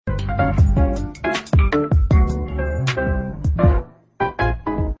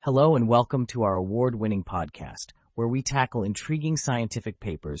Hello and welcome to our award-winning podcast, where we tackle intriguing scientific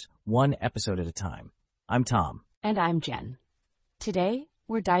papers one episode at a time. I'm Tom. And I'm Jen. Today,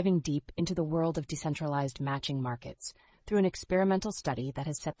 we're diving deep into the world of decentralized matching markets through an experimental study that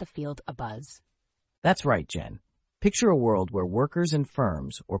has set the field abuzz. That's right, Jen. Picture a world where workers and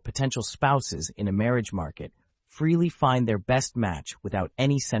firms or potential spouses in a marriage market freely find their best match without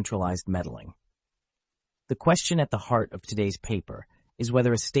any centralized meddling. The question at the heart of today's paper is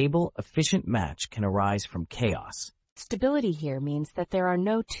whether a stable, efficient match can arise from chaos. Stability here means that there are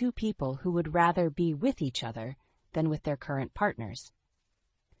no two people who would rather be with each other than with their current partners.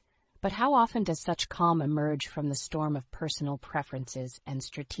 But how often does such calm emerge from the storm of personal preferences and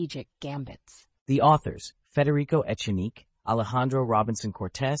strategic gambits? The authors, Federico Echenique, Alejandro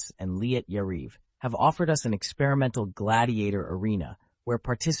Robinson-Cortés, and Liat Yariv, have offered us an experimental gladiator arena where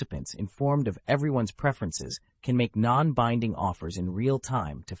participants, informed of everyone's preferences, can make non-binding offers in real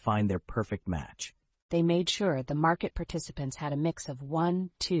time to find their perfect match. They made sure the market participants had a mix of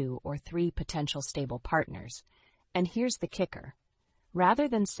 1, 2, or 3 potential stable partners. And here's the kicker. Rather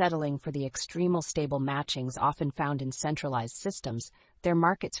than settling for the extremal stable matchings often found in centralized systems, their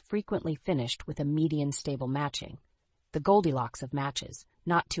markets frequently finished with a median stable matching, the Goldilocks of matches,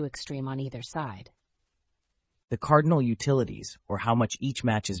 not too extreme on either side. The cardinal utilities, or how much each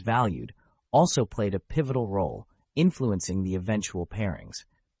match is valued, also played a pivotal role, influencing the eventual pairings.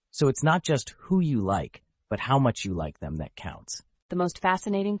 So it's not just who you like, but how much you like them that counts. The most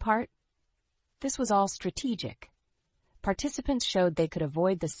fascinating part? This was all strategic. Participants showed they could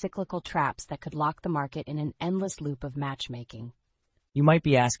avoid the cyclical traps that could lock the market in an endless loop of matchmaking. You might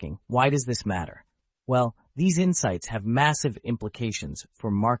be asking, why does this matter? Well, these insights have massive implications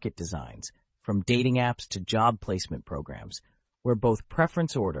for market designs, from dating apps to job placement programs, where both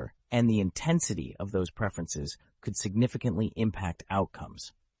preference order and the intensity of those preferences could significantly impact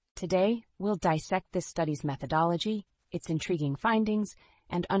outcomes. Today, we'll dissect this study's methodology, its intriguing findings,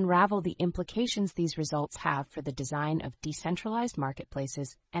 and unravel the implications these results have for the design of decentralized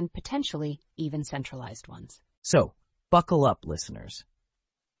marketplaces and potentially even centralized ones. So, buckle up, listeners.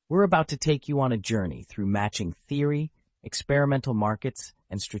 We're about to take you on a journey through matching theory, experimental markets,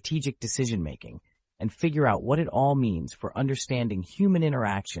 and strategic decision-making, and figure out what it all means for understanding human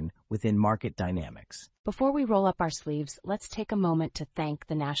interaction within market dynamics. Before we roll up our sleeves, let's take a moment to thank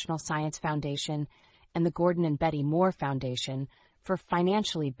the National Science Foundation and the Gordon and Betty Moore Foundation for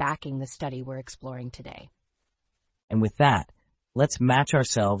financially backing the study we're exploring today. And with that, let's match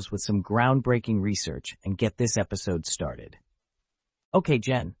ourselves with some groundbreaking research and get this episode started. Okay,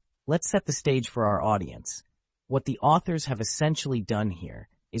 Jen, let's set the stage for our audience. What the authors have essentially done here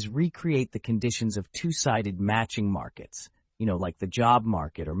is recreate the conditions of two-sided matching markets, like the job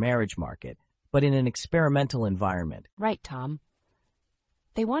market or marriage market, but in an experimental environment. Right, Tom.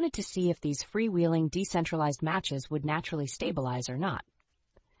 They wanted to see if these freewheeling, decentralized matches would naturally stabilize or not.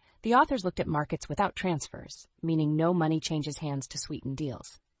 The authors looked at markets without transfers, meaning no money changes hands to sweeten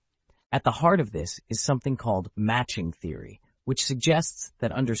deals. At the heart of this is something called matching theory, which suggests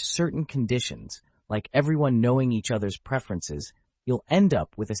that under certain conditions, like everyone knowing each other's preferences, you'll end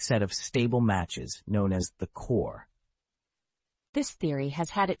up with a set of stable matches known as the core. This theory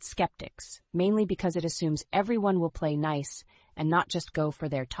has had its skeptics, mainly because it assumes everyone will play nice and not just go for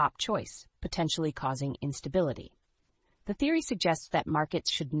their top choice, potentially causing instability. The theory suggests that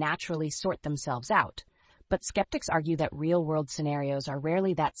markets should naturally sort themselves out, but skeptics argue that real-world scenarios are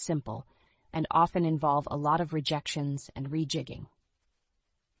rarely that simple and often involve a lot of rejections and rejigging.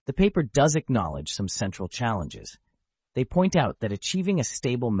 The paper does acknowledge some central challenges. They point out that achieving a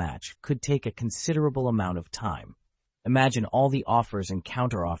stable match could take a considerable amount of time. Imagine all the offers and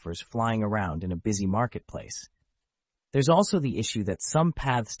counteroffers flying around in a busy marketplace. There's also the issue that some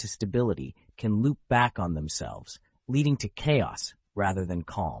paths to stability can loop back on themselves, leading to chaos rather than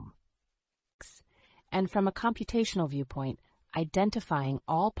calm. And from a computational viewpoint, identifying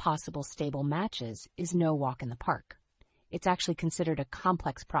all possible stable matches is no walk in the park. It's actually considered a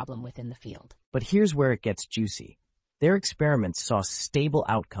complex problem within the field. But here's where it gets juicy. Their experiments saw stable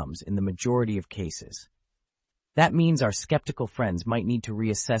outcomes in the majority of cases. That means our skeptical friends might need to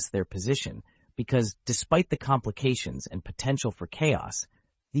reassess their position because, despite the complications and potential for chaos,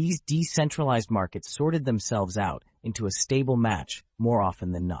 these decentralized markets sorted themselves out into a stable match more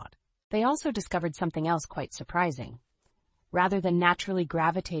often than not. They also discovered something else quite surprising. Rather than naturally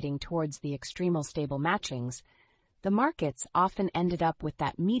gravitating towards the extremal stable matchings, the markets often ended up with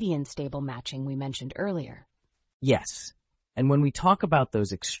that median stable matching we mentioned earlier. Yes, and when we talk about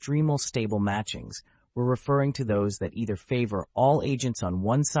those extremal stable matchings, we're referring to those that either favor all agents on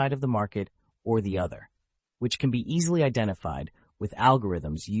one side of the market or the other, which can be easily identified with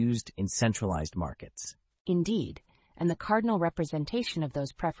algorithms used in centralized markets. Indeed, and the cardinal representation of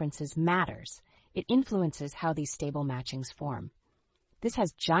those preferences matters. It influences how these stable matchings form. This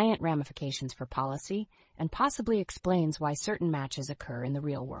has giant ramifications for policy and possibly explains why certain matches occur in the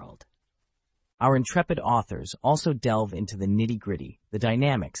real world. Our intrepid authors also delve into the nitty-gritty, the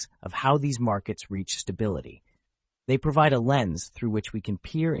dynamics of how these markets reach stability. They provide a lens through which we can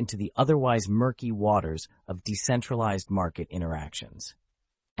peer into the otherwise murky waters of decentralized market interactions.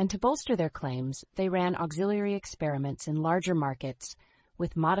 And to bolster their claims, they ran auxiliary experiments in larger markets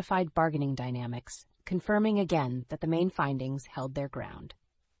with modified bargaining dynamics, confirming again that the main findings held their ground.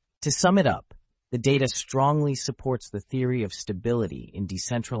 To sum it up, the data strongly supports the theory of stability in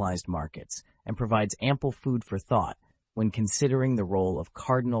decentralized markets and provides ample food for thought when considering the role of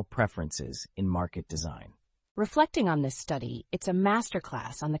cardinal preferences in market design. Reflecting on this study, it's a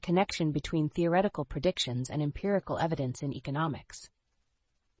masterclass on the connection between theoretical predictions and empirical evidence in economics.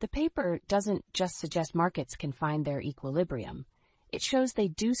 The paper doesn't just suggest markets can find their equilibrium. It shows they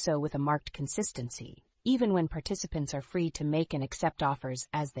do so with a marked consistency, even when participants are free to make and accept offers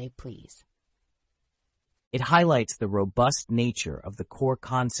as they please. It highlights the robust nature of the core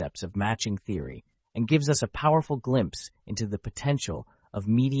concepts of matching theory and gives us a powerful glimpse into the potential of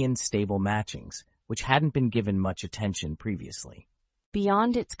median stable matchings, which hadn't been given much attention previously.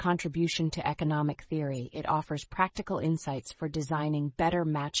 Beyond its contribution to economic theory, it offers practical insights for designing better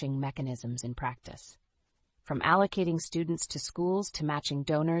matching mechanisms in practice. From allocating students to schools to matching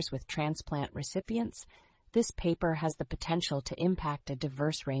donors with transplant recipients, this paper has the potential to impact a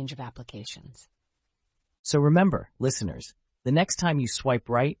diverse range of applications. So remember, listeners, the next time you swipe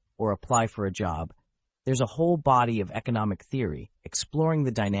right or apply for a job, there's a whole body of economic theory exploring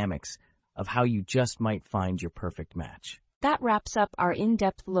the dynamics of how you just might find your perfect match. That wraps up our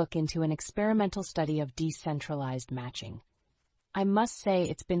in-depth look into an experimental study of decentralized matching. I must say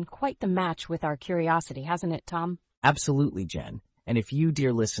it's been quite the match with our curiosity, hasn't it, Tom? Absolutely, Jen. And if you,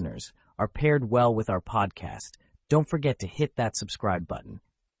 dear listeners, are paired well with our podcast, don't forget to hit that subscribe button.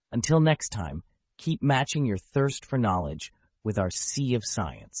 Until next time, keep matching your thirst for knowledge with our sea of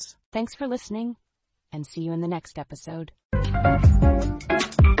science. Thanks for listening, and see you in the next episode.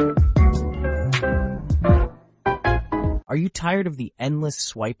 Are you tired of the endless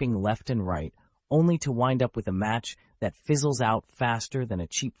swiping left and right, only to wind up with a match that fizzles out faster than a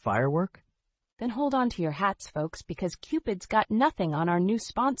cheap firework? Then hold on to your hats, folks, because Cupid's got nothing on our new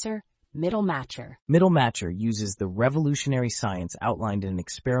sponsor, Middle Matcher. Middle Matcher uses the revolutionary science outlined in an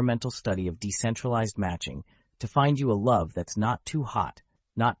experimental study of decentralized matching to find you a love that's not too hot,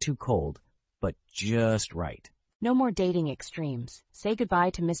 not too cold, but just right. No more dating extremes. Say goodbye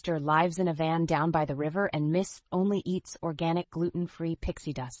to Mr. Lives in a Van down by the river and Miss Only Eats Organic Gluten-Free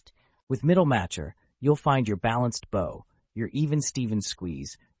Pixie Dust. With Middle Matcher, you'll find your balanced beau, your even Steven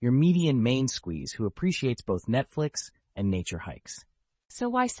squeeze, your median main squeeze who appreciates both Netflix and nature hikes. So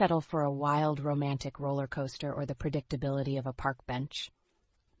why settle for a wild romantic roller coaster or the predictability of a park bench?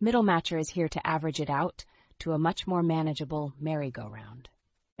 Middle Matcher is here to average it out to a much more manageable merry-go-round.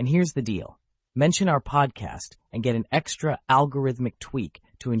 And here's the deal. Mention our podcast and get an extra algorithmic tweak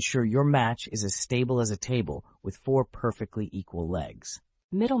to ensure your match is as stable as a table with 4 perfectly equal legs.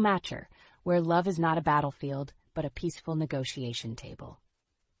 Middle Matcher, where love is not a battlefield, but a peaceful negotiation table.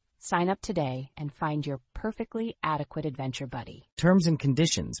 Sign up today and find your perfectly adequate adventure buddy. Terms and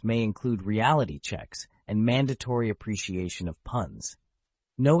conditions may include reality checks and mandatory appreciation of puns.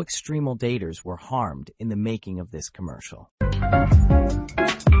 No extremal daters were harmed in the making of this commercial.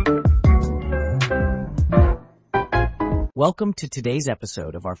 Welcome to today's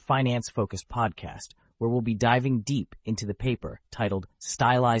episode of our finance-focused podcast, where we'll be diving deep into the paper titled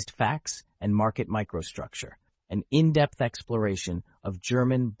Stylized Facts and Market Microstructure, an in-depth exploration of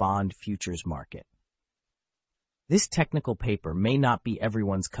German bond futures market. This technical paper may not be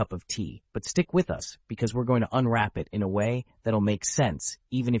everyone's cup of tea, but stick with us because we're going to unwrap it in a way that'll make sense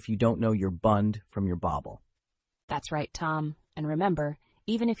even if you don't know your Bund from your bauble. That's right, Tom. And remember,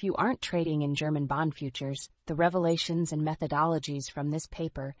 even if you aren't trading in German bond futures, the revelations and methodologies from this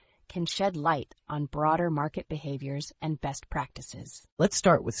paper can shed light on broader market behaviors and best practices. Let's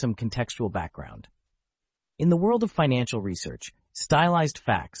start with some contextual background. In the world of financial research, stylized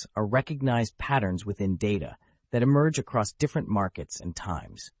facts are recognized patterns within data that emerge across different markets and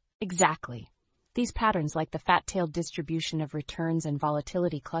times. Exactly. These patterns, like the fat-tailed distribution of returns and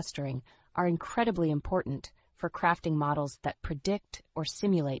volatility clustering, are incredibly important for crafting models that predict or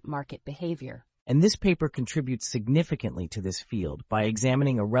simulate market behavior. And this paper contributes significantly to this field by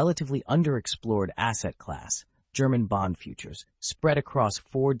examining a relatively underexplored asset class, German bond futures, spread across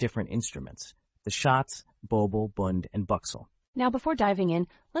 4 different instruments: the Schatz, Bobl, Bund, and Buxel. Now, before diving in,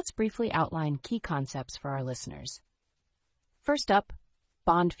 let's briefly outline key concepts for our listeners. First up,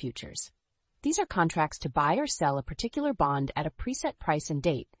 bond futures. These are contracts to buy or sell a particular bond at a preset price and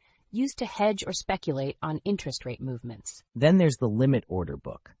date, used to hedge or speculate on interest rate movements. Then there's the limit order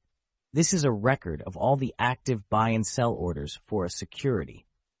book. This is a record of all the active buy and sell orders for a security.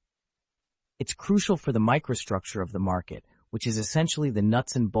 It's crucial for the microstructure of the market, which is essentially the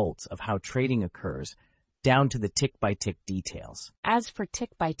nuts and bolts of how trading occurs, down to the tick-by-tick details. As for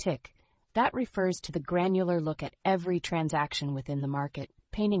tick-by-tick, that refers to the granular look at every transaction within the market,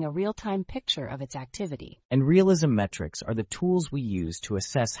 painting a real-time picture of its activity. And realism metrics are the tools we use to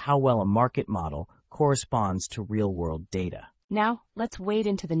assess how well a market model corresponds to real-world data. Now, let's wade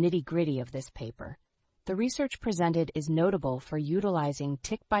into the nitty-gritty of this paper. The research presented is notable for utilizing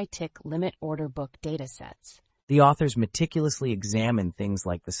tick-by-tick limit order book datasets. The authors meticulously examine things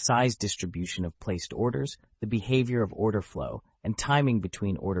like the size distribution of placed orders, the behavior of order flow, and timing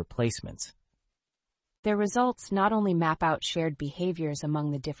between order placements. Their results not only map out shared behaviors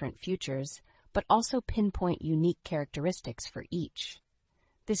among the different futures, but also pinpoint unique characteristics for each.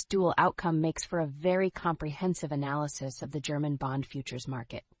 This dual outcome makes for a very comprehensive analysis of the German bond futures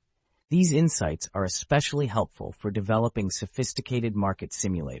market. These insights are especially helpful for developing sophisticated market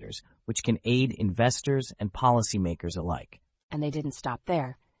simulators, which can aid investors and policymakers alike. And they didn't stop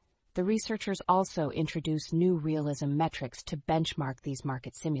there. The researchers also introduced new realism metrics to benchmark these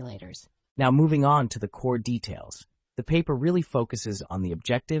market simulators. Now, moving on to the core details. The paper really focuses on the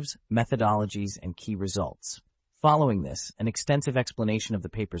objectives, methodologies, and key results. Following this, an extensive explanation of the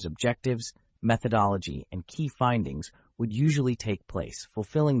paper's objectives, methodology, and key findings would usually take place,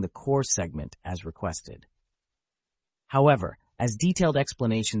 fulfilling the core segment as requested. However, as detailed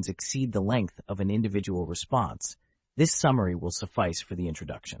explanations exceed the length of an individual response, this summary will suffice for the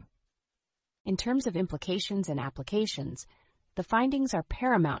introduction. In terms of implications and applications, the findings are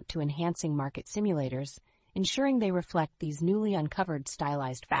paramount to enhancing market simulators, ensuring they reflect these newly uncovered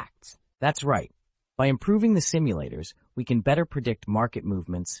stylized facts. That's right. By improving the simulators, we can better predict market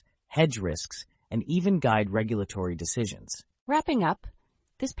movements, hedge risks, and even guide regulatory decisions. Wrapping up,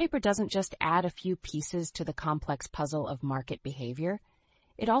 this paper doesn't just add a few pieces to the complex puzzle of market behavior.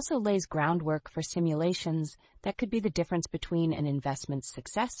 It also lays groundwork for simulations that could be the difference between an investment's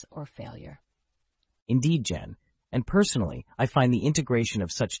success or failure. Indeed, Jen. And personally, I find the integration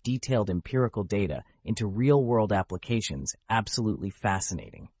of such detailed empirical data into real-world applications absolutely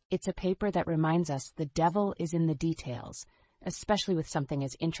fascinating. It's a paper that reminds us the devil is in the details, especially with something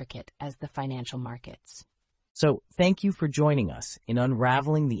as intricate as the financial markets. So, thank you for joining us in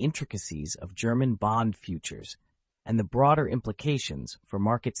unraveling the intricacies of German bond futures and the broader implications for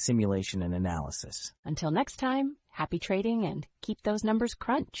market simulation and analysis. Until next time, happy trading and keep those numbers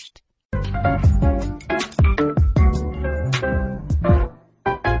crunched.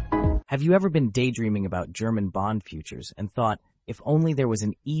 Have you ever been daydreaming about German bond futures and thought, if only there was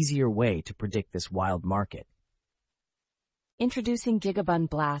an easier way to predict this wild market? Introducing Gigabund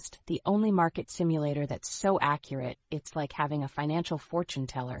Blast, the only market simulator that's so accurate, it's like having a financial fortune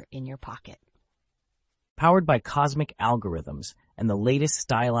teller in your pocket. Powered by cosmic algorithms and the latest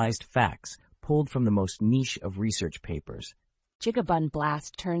stylized facts pulled from the most niche of research papers, Gigabund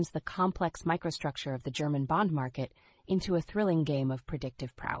Blast turns the complex microstructure of the German bond market into a thrilling game of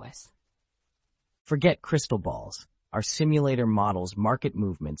predictive prowess. Forget crystal balls. Our simulator models market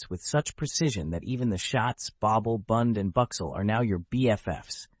movements with such precision that even the Schatz, Bobl, Bund, and Buxel are now your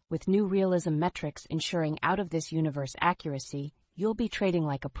BFFs. With new realism metrics ensuring out-of-this-universe accuracy, you'll be trading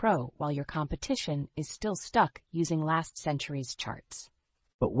like a pro while your competition is still stuck using last century's charts.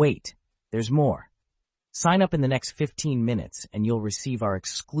 But wait, there's more. Sign up in the next 15 minutes and you'll receive our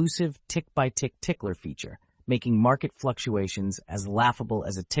exclusive tick-by-tick tickler feature, making market fluctuations as laughable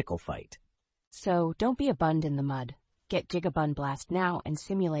as a tickle fight. So don't be a bund in the mud. Get Gigabund Blast now and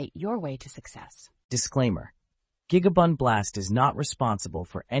simulate your way to success. Disclaimer. Gigabund Blast is not responsible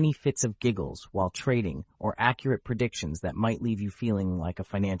for any fits of giggles while trading or accurate predictions that might leave you feeling like a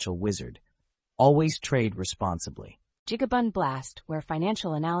financial wizard. Always trade responsibly. Gigabund Blast, where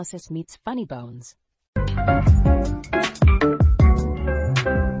financial analysis meets funny bones.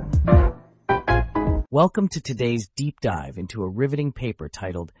 Welcome to today's deep dive into a riveting paper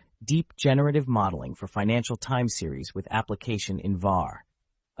titled Deep Generative Modeling for Financial Time Series with Application in VAR,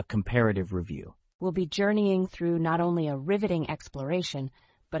 a comparative review. We'll be journeying through not only a riveting exploration,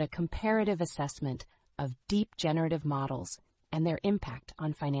 but a comparative assessment of deep generative models and their impact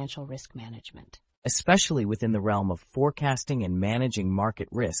on financial risk management. Especially within the realm of forecasting and managing market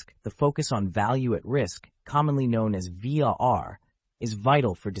risk, the focus on value at risk, commonly known as VAR, is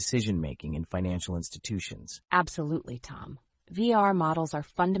vital for decision-making in financial institutions. Absolutely, Tom. VAR models are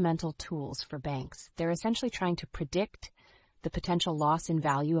fundamental tools for banks. They're essentially trying to predict the potential loss in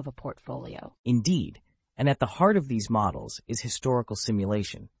value of a portfolio. Indeed, and at the heart of these models is historical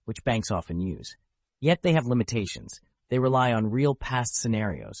simulation, which banks often use. Yet they have limitations. They rely on real past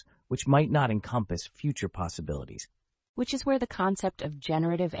scenarios, which might not encompass future possibilities. Which is where the concept of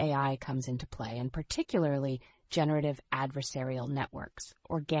generative AI comes into play, and particularly generative adversarial networks,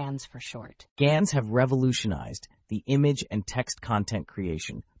 or GANs for short. GANs have revolutionized the image and text content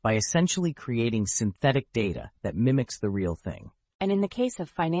creation by essentially creating synthetic data that mimics the real thing. And in the case of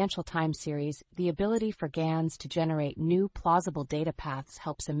Financial Time series, the ability for GANs to generate new plausible data paths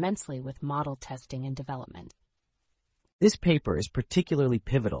helps immensely with model testing and development. This paper is particularly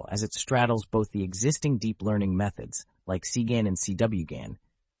pivotal as it straddles both the existing deep learning methods, like CGAN and CWGAN,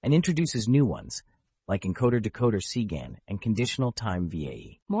 and introduces new ones, like encoder-decoder CGAN and conditional time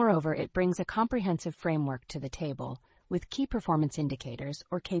VAE. Moreover, it brings a comprehensive framework to the table with key performance indicators,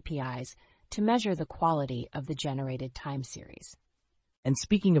 or KPIs, to measure the quality of the generated time series. And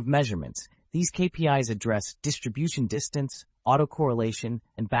speaking of measurements, these KPIs address distribution distance, autocorrelation,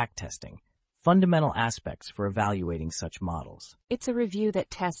 and backtesting, fundamental aspects for evaluating such models. It's a review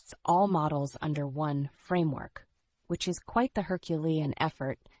that tests all models under one framework, which is quite the Herculean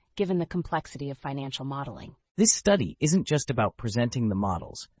effort given the complexity of financial modeling. This study isn't just about presenting the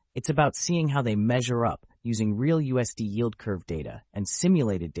models. It's about seeing how they measure up using real USD yield curve data and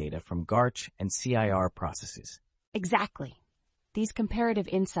simulated data from GARCH and CIR processes. Exactly. These comparative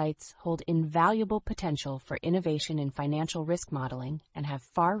insights hold invaluable potential for innovation in financial risk modeling and have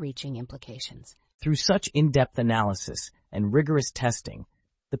far-reaching implications. Through such in-depth analysis and rigorous testing,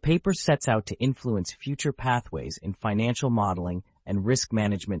 the paper sets out to influence future pathways in financial modeling and risk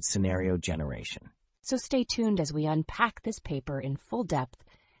management scenario generation. So stay tuned as we unpack this paper in full depth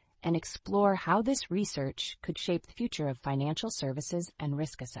and explore how this research could shape the future of financial services and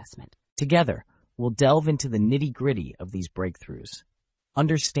risk assessment. Together, we'll delve into the nitty-gritty of these breakthroughs,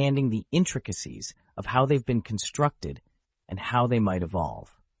 understanding the intricacies of how they've been constructed and how they might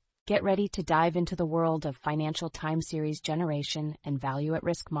evolve. Get ready to dive into the world of financial time series generation and value at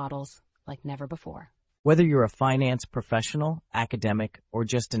risk models like never before. Whether you're a finance professional, academic, or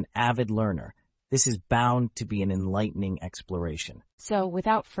just an avid learner, this is bound to be an enlightening exploration. So,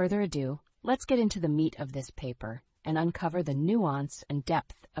 without further ado, let's get into the meat of this paper and uncover the nuance and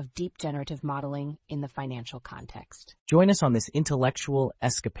depth of deep generative modeling in the financial context. Join us on this intellectual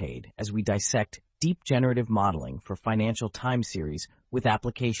escapade as we dissect deep generative modeling for financial time series with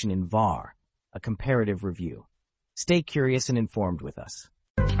application in VAR, a comparative review. Stay curious and informed with us.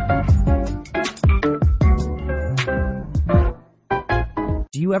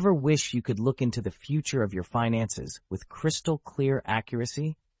 Do you ever wish you could look into the future of your finances with crystal clear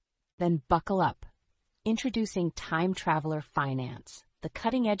accuracy? Then buckle up. Introducing Time Traveler Finance, the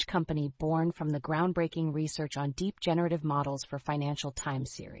cutting-edge company born from the groundbreaking research on deep generative models for financial time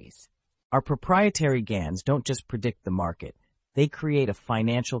series. Our proprietary GANs don't just predict the market, they create a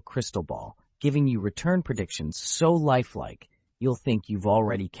financial crystal ball, giving you return predictions so lifelike you'll think you've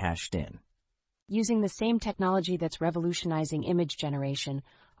already cashed in. Using the same technology that's revolutionizing image generation,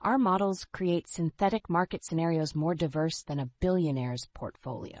 our models create synthetic market scenarios more diverse than a billionaire's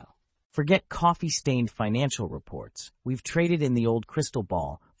portfolio. Forget coffee-stained financial reports. We've traded in the old crystal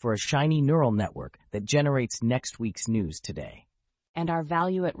ball for a shiny neural network that generates next week's news today. And our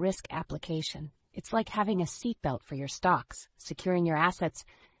value at risk application. It's like having a seatbelt for your stocks, securing your assets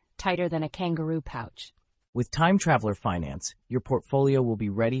tighter than a kangaroo pouch. With Time Traveler Finance, your portfolio will be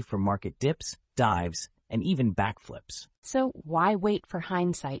ready for market dips, dives, and even backflips. So why wait for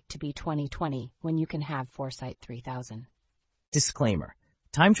hindsight to be 2020 when you can have foresight 3000? Disclaimer.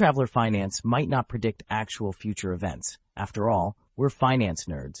 Time Traveler Finance might not predict actual future events. After all, we're finance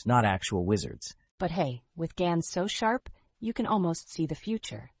nerds, not actual wizards. But hey, with GANs so sharp, you can almost see the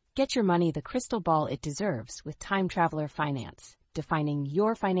future. Get your money the crystal ball it deserves with Time Traveler Finance, defining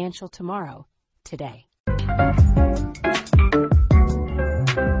your financial tomorrow, today.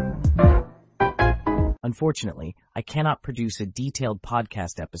 Unfortunately, I cannot produce a detailed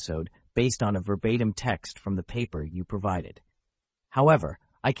podcast episode based on a verbatim text from the paper you provided. However,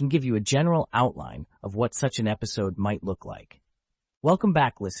 I can give you a general outline of what such an episode might look like. Welcome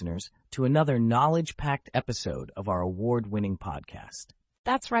back, listeners, to another knowledge-packed episode of our award-winning podcast.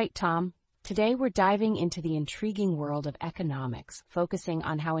 That's right, Tom. Today we're diving into the intriguing world of economics, focusing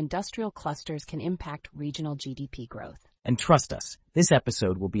on how industrial clusters can impact regional GDP growth. And trust us, this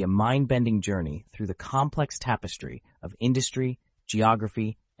episode will be a mind-bending journey through the complex tapestry of industry,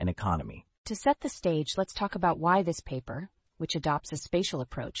 geography, and economy. To set the stage, let's talk about why this paper, which adopts a spatial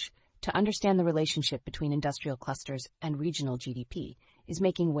approach to understand the relationship between industrial clusters and regional GDP, is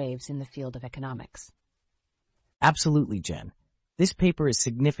making waves in the field of economics. Absolutely, Jen. This paper is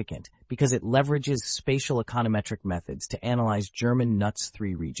significant because it leverages spatial econometric methods to analyze German NUTS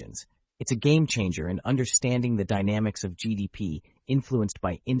 3 regions. It's a game changer in understanding the dynamics of GDP influenced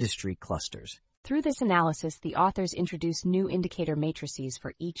by industry clusters. Through this analysis, the authors introduce new indicator matrices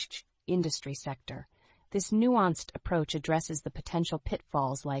for each industry sector. This nuanced approach addresses the potential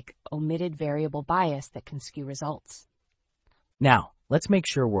pitfalls like omitted variable bias that can skew results. Now, let's make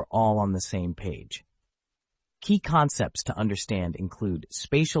sure we're all on the same page. Key concepts to understand include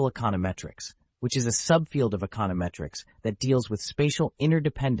spatial econometrics, which is a subfield of econometrics that deals with spatial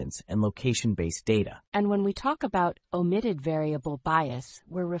interdependence and location-based data. And when we talk about omitted variable bias,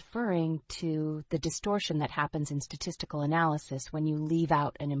 we're referring to the distortion that happens in statistical analysis when you leave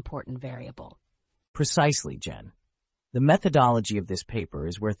out an important variable. Precisely, Jen. The methodology of this paper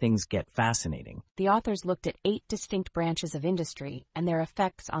is where things get fascinating. The authors looked at 8 distinct branches of industry and their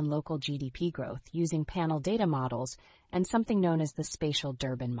effects on local GDP growth using panel data models and something known as the spatial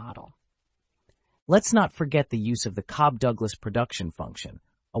Durbin model. Let's not forget the use of the Cobb-Douglas production function,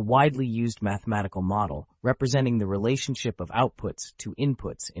 a widely used mathematical model representing the relationship of outputs to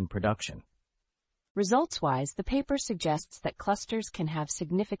inputs in production. Results-wise, the paper suggests that clusters can have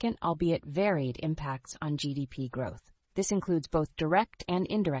significant, albeit varied, impacts on GDP growth. This includes both direct and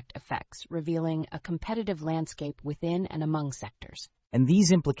indirect effects, revealing a competitive landscape within and among sectors. And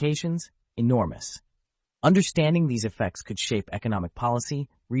these implications? Enormous. Understanding these effects could shape economic policy,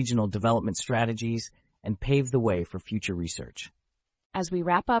 regional development strategies, and pave the way for future research. As we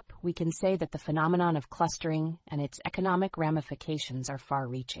wrap up, we can say that the phenomenon of clustering and its economic ramifications are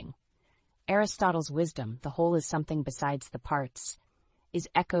far-reaching. Aristotle's wisdom, the whole is something besides the parts, is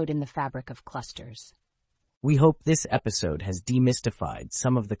echoed in the fabric of clusters. We hope this episode has demystified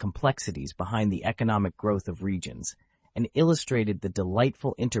some of the complexities behind the economic growth of regions and illustrated the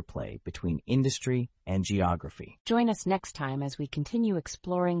delightful interplay between industry and geography. Join us next time as we continue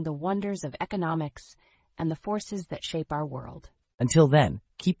exploring the wonders of economics and the forces that shape our world. Until then,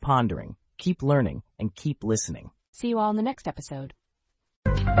 keep pondering, keep learning, and keep listening. See you all in the next episode.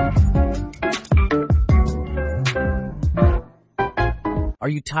 Are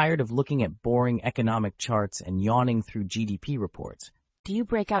you tired of looking at boring economic charts and yawning through GDP reports? Do you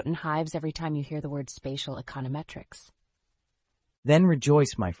break out in hives every time you hear the word spatial econometrics? Then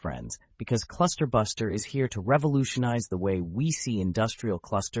rejoice, my friends, because ClusterBuster is here to revolutionize the way we see industrial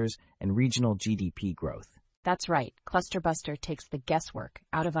clusters and regional GDP growth. That's right. ClusterBuster takes the guesswork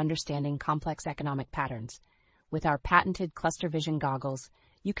out of understanding complex economic patterns. With our patented Cluster Vision goggles,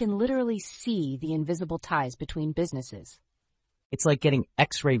 you can literally see the invisible ties between businesses. It's like getting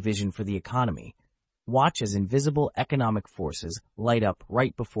X-ray vision for the economy. Watch as invisible economic forces light up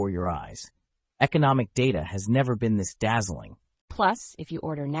right before your eyes. Economic data has never been this dazzling. Plus, if you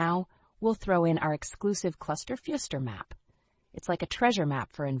order now, we'll throw in our exclusive Cluster-Fuster map. It's like a treasure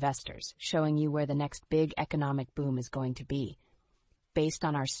map for investors, showing you where the next big economic boom is going to be, based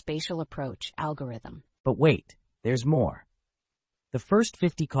on our spatial approach algorithm. But wait, there's more. The first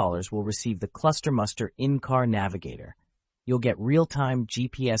 50 callers will receive the ClusterMuster in-car navigator. You'll get real-time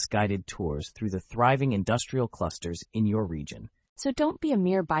GPS-guided tours through the thriving industrial clusters in your region. So don't be a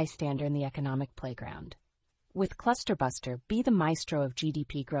mere bystander in the economic playground. With ClusterBuster, be the maestro of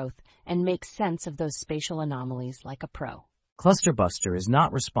GDP growth and make sense of those spatial anomalies like a pro. ClusterBuster is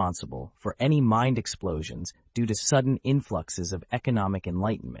not responsible for any mind explosions due to sudden influxes of economic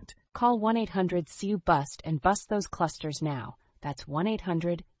enlightenment. Call 1-800-CU-BUST and bust those clusters now. That's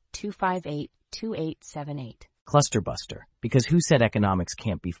 1-800-258-2878. ClusterBuster, because who said economics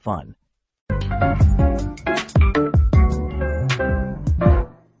can't be fun?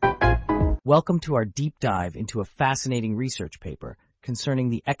 Welcome to our deep dive into a fascinating research paper concerning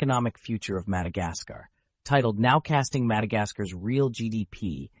the economic future of Madagascar, titled Nowcasting Madagascar's Real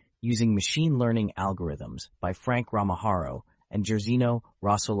GDP Using Machine Learning Algorithms by Frank Ramaharo and Jerzino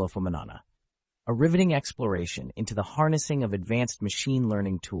Rosolofomanana. A riveting exploration into the harnessing of advanced machine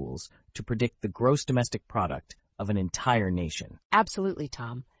learning tools to predict the gross domestic product of an entire nation. Absolutely,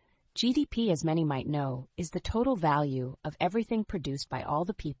 Tom. GDP, as many might know, is the total value of everything produced by all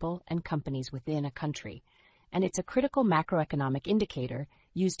the people and companies within a country, and it's a critical macroeconomic indicator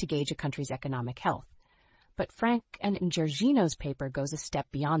used to gauge a country's economic health. But Frank and Jerzino's paper goes a step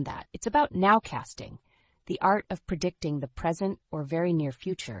beyond that. It's about nowcasting, the art of predicting the present or very near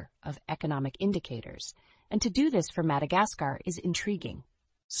future of economic indicators, And to do this for Madagascar is intriguing.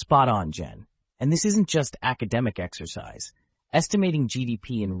 Spot on, Jen. And this isn't just academic exercise. Estimating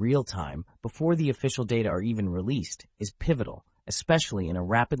GDP in real time before the official data are even released is pivotal, especially in a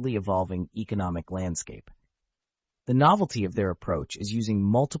rapidly evolving economic landscape. The novelty of their approach is using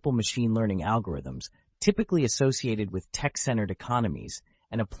multiple machine learning algorithms typically associated with tech-centered economies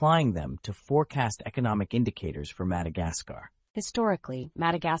and applying them to forecast economic indicators for Madagascar. Historically,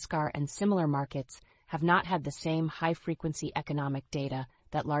 Madagascar and similar markets have not had the same high-frequency economic data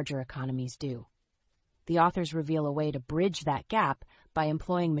that larger economies do. The authors reveal a way to bridge that gap by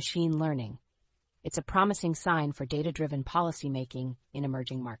employing machine learning. It's a promising sign for data-driven policymaking in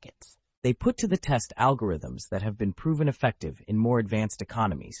emerging markets. They put to the test algorithms that have been proven effective in more advanced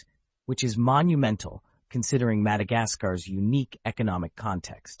economies, which is monumental considering Madagascar's unique economic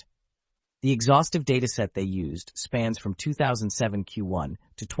context. The exhaustive dataset they used spans from 2007 Q1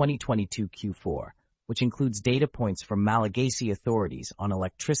 to 2022 Q4, which includes data points from Malagasy authorities on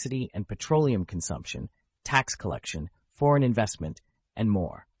electricity and petroleum consumption, tax collection, foreign investment, and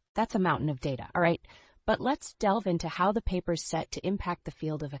more. That's a mountain of data, all right, but let's delve into how the paper's set to impact the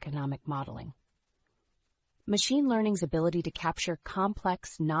field of economic modeling. Machine learning's ability to capture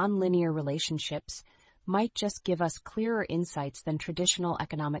complex, nonlinear relationships might just give us clearer insights than traditional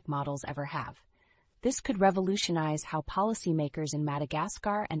economic models ever have. This could revolutionize how policymakers in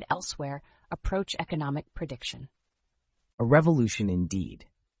Madagascar and elsewhere approach economic prediction. A revolution indeed.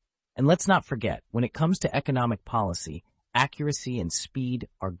 And let's not forget, when it comes to economic policy, accuracy and speed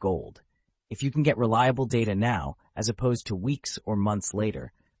are gold. If you can get reliable data now, as opposed to weeks or months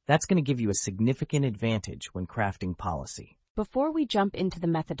later, that's going to give you a significant advantage when crafting policy. Before we jump into the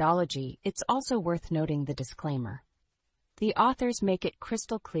methodology, it's also worth noting the disclaimer. The authors make it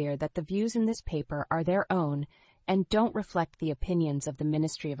crystal clear that the views in this paper are their own and don't reflect the opinions of the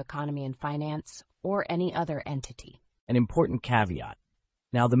Ministry of Economy and Finance or any other entity. An important caveat.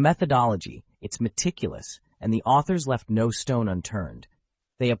 Now, the methodology, it's meticulous, and the authors left no stone unturned.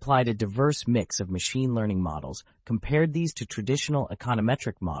 They applied a diverse mix of machine learning models, compared these to traditional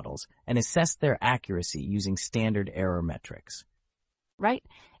econometric models, and assessed their accuracy using standard error metrics. Right,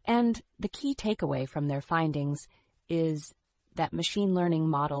 and the key takeaway from their findings is that machine learning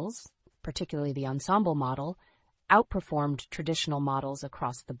models, particularly the ensemble model, outperformed traditional models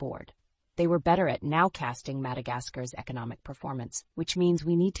across the board. They were better at nowcasting Madagascar's economic performance, which means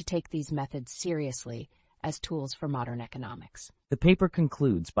we need to take these methods seriously as tools for modern economics. The paper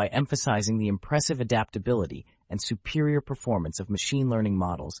concludes by emphasizing the impressive adaptability and superior performance of machine learning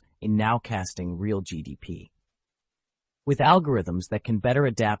models in nowcasting real GDP. With algorithms that can better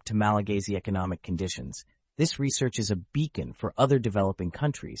adapt to Malagasy economic conditions, this research is a beacon for other developing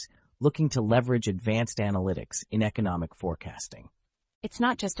countries looking to leverage advanced analytics in economic forecasting. It's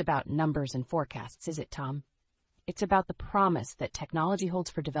not just about numbers and forecasts, is it, Tom? It's about the promise that technology holds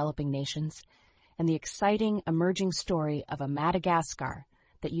for developing nations and the exciting emerging story of a Madagascar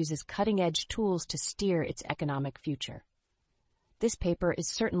that uses cutting-edge tools to steer its economic future. This paper is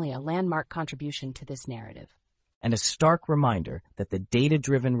certainly a landmark contribution to this narrative. And a stark reminder that the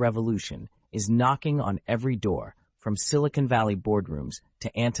data-driven revolution is knocking on every door, from Silicon Valley boardrooms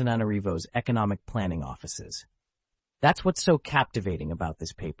to Antananarivo's economic planning offices. That's what's so captivating about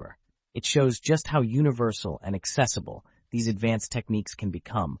this paper. It shows just how universal and accessible these advanced techniques can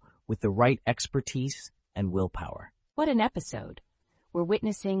become with the right expertise and willpower. What an episode! We're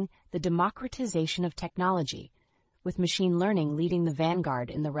witnessing the democratization of technology, with machine learning leading the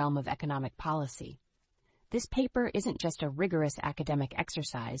vanguard in the realm of economic policy. This paper isn't just a rigorous academic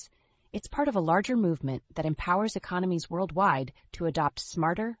exercise, it's part of a larger movement that empowers economies worldwide to adopt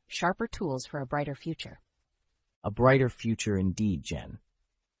smarter, sharper tools for a brighter future. A brighter future indeed, Jen.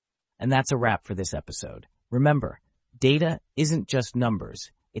 And that's a wrap for this episode. Remember, data isn't just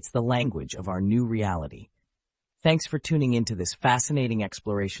numbers, it's the language of our new reality. Thanks for tuning into this fascinating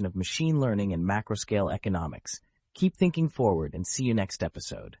exploration of machine learning and macro-scale economics. Keep thinking forward and see you next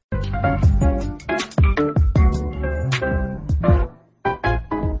episode.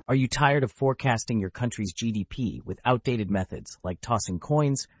 Are you tired of forecasting your country's GDP with outdated methods like tossing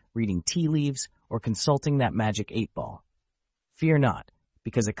coins, reading tea leaves, or consulting that magic 8-ball? Fear not,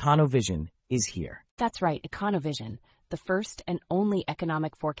 because Econovision is here. That's right, Econovision, the first and only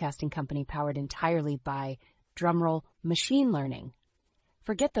economic forecasting company powered entirely by, drumroll, machine learning.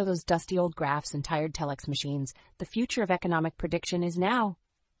 Forget those dusty old graphs and tired telex machines. The future of economic prediction is now.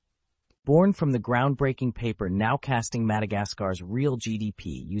 Born from the groundbreaking paper Nowcasting Madagascar's Real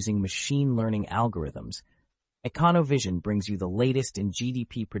GDP using machine learning algorithms, Econovision brings you the latest in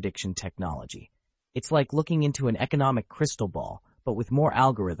GDP prediction technology. It's like looking into an economic crystal ball, but with more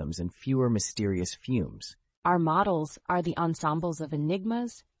algorithms and fewer mysterious fumes. Our models are the ensembles of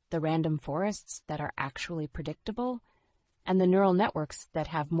enigmas, the random forests that are actually predictable, and the neural networks that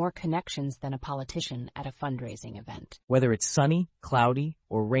have more connections than a politician at a fundraising event. Whether it's sunny, cloudy,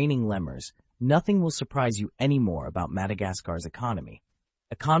 or raining lemurs, nothing will surprise you anymore about Madagascar's economy.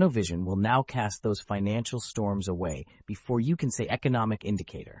 Econovision will now cast those financial storms away before you can say economic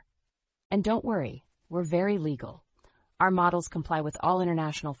indicator. And don't worry, we're very legal. Our models comply with all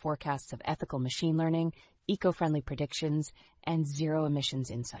international forecasts of ethical machine learning, eco-friendly predictions, and zero emissions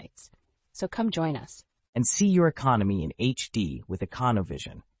insights. So come join us. And see your economy in HD with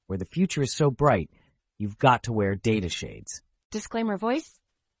Econovision, where the future is so bright, you've got to wear data shades. Disclaimer voice: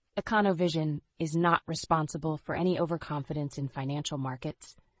 Econovision is not responsible for any overconfidence in financial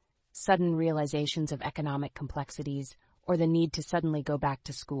markets, sudden realizations of economic complexities, or the need to suddenly go back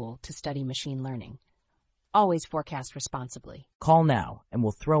to school to study machine learning. Always forecast responsibly. Call now and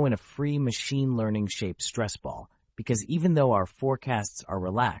we'll throw in a free machine learning-shaped stress ball, because even though our forecasts are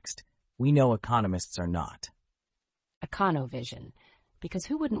relaxed, we know economists are not. Econovision, because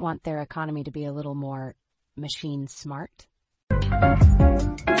who wouldn't want their economy to be a little more machine smart?